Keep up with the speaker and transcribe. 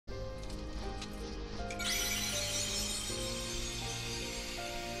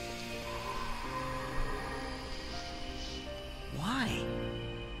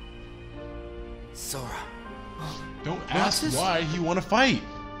Sora. Don't ask Roxas? why you want to fight.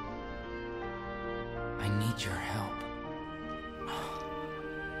 I need your help.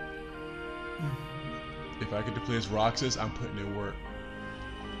 If I get to play as Roxas, I'm putting in work.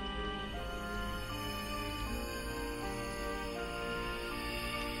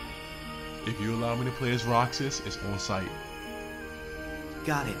 If you allow me to play as Roxas, it's on site.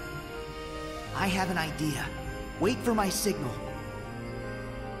 Got it. I have an idea. Wait for my signal.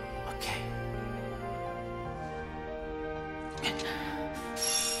 Okay.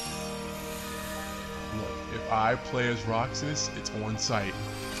 Look, if I play as Roxas, it's on site.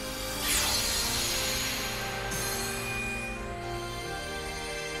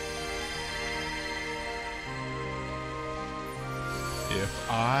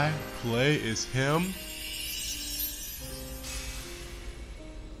 If I play as him,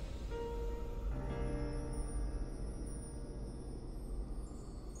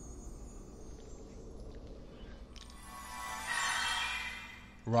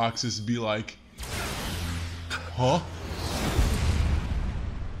 Roxas be like, huh?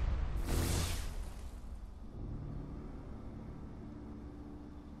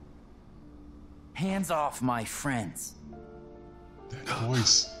 Hands off my friends. That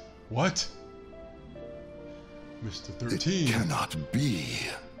voice. What? Mr. 13. It cannot be.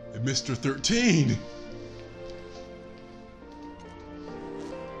 Mr. 13.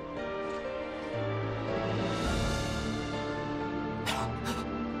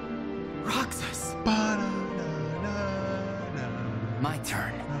 Roxas. My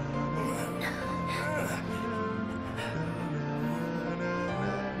turn.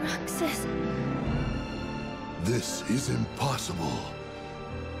 Roxas. This is impossible.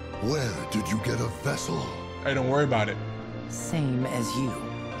 Where did you get a vessel? Hey, don't worry about it. Same as you.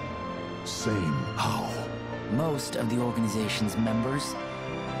 Same how? Most of the organization's members,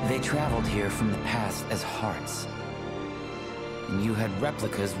 they traveled here from the past as hearts. And you had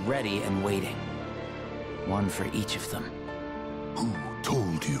replicas ready and waiting. One for each of them. Who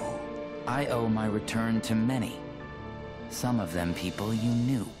told you? I owe my return to many. Some of them people you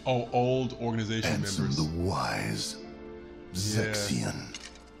knew. Oh, old organization Ansem members. the Wise. Zexian.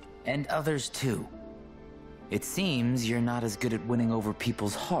 And others too. It seems you're not as good at winning over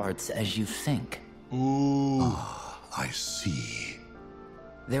people's hearts as you think. Ooh. I see.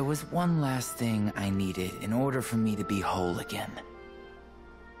 There was one last thing I needed in order for me to be whole again.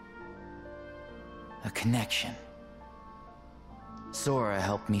 A connection. Sora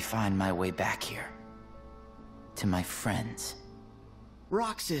helped me find my way back here. To my friends.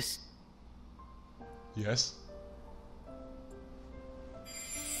 Roxas. Yes.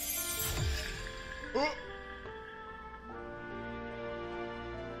 Oh.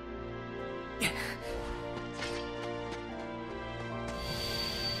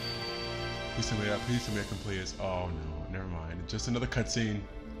 Please tell me that. Please tell me I can play as. Oh no, never mind. Just another cutscene.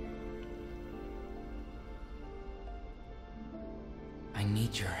 I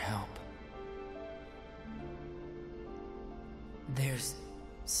need your help. There's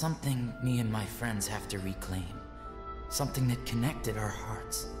something me and my friends have to reclaim. Something that connected our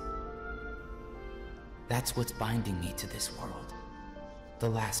hearts. That's what's binding me to this world. The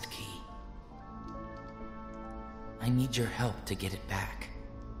last key. I need your help to get it back.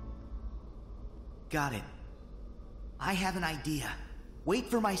 Got it. I have an idea. Wait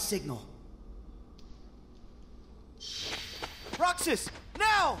for my signal. Roxas,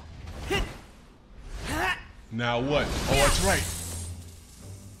 now! Hit! Now what? Oh, that's right.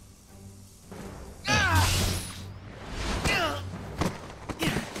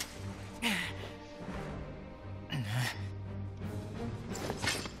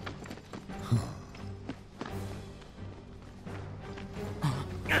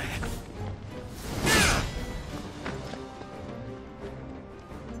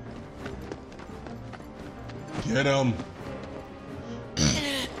 Get him.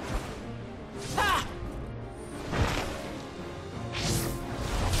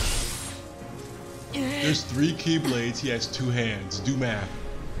 There's 3 Keyblades, he has 2 hands. Do math.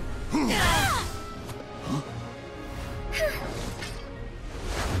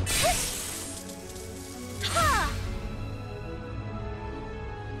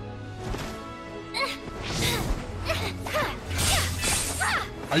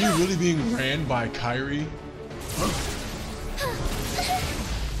 Are you really being ran by Kyrie?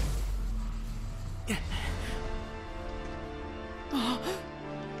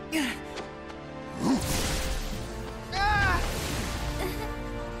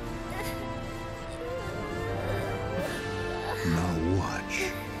 Now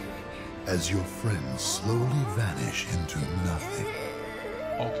watch as your friends slowly vanish into nothing.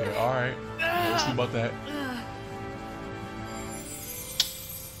 Okay, alright. We'll see about that.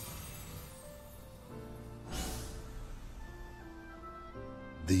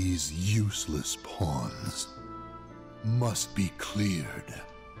 These useless pawns must be cleared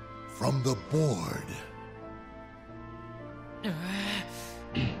from the board. Am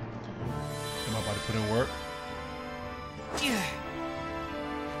I about to put in work?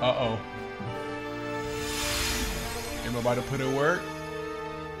 Uh-oh. Am I about to put in work?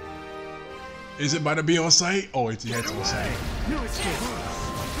 Is it about to be on site? Oh, it's on site.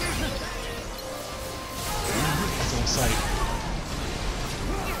 It's on site.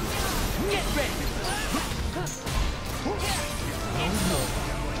 Get ready.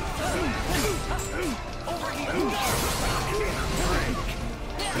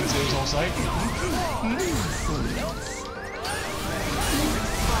 Is it on site?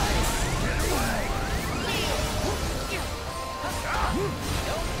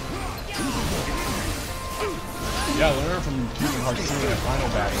 Yeah, learn from Kingdom Hearts 2 in that final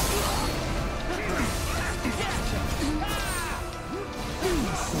battle.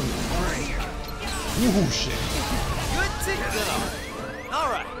 Ooh, shit. Good to go. All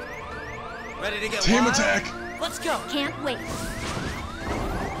right. Ready to get Team wild? attack! Let's go. Can't wait.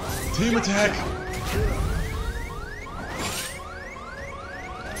 Team attack!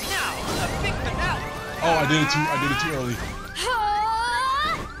 Now, the big finale. Oh, I did it too early.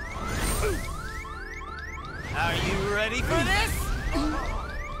 Are you ready for this?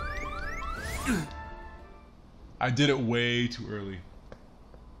 I did it way too early.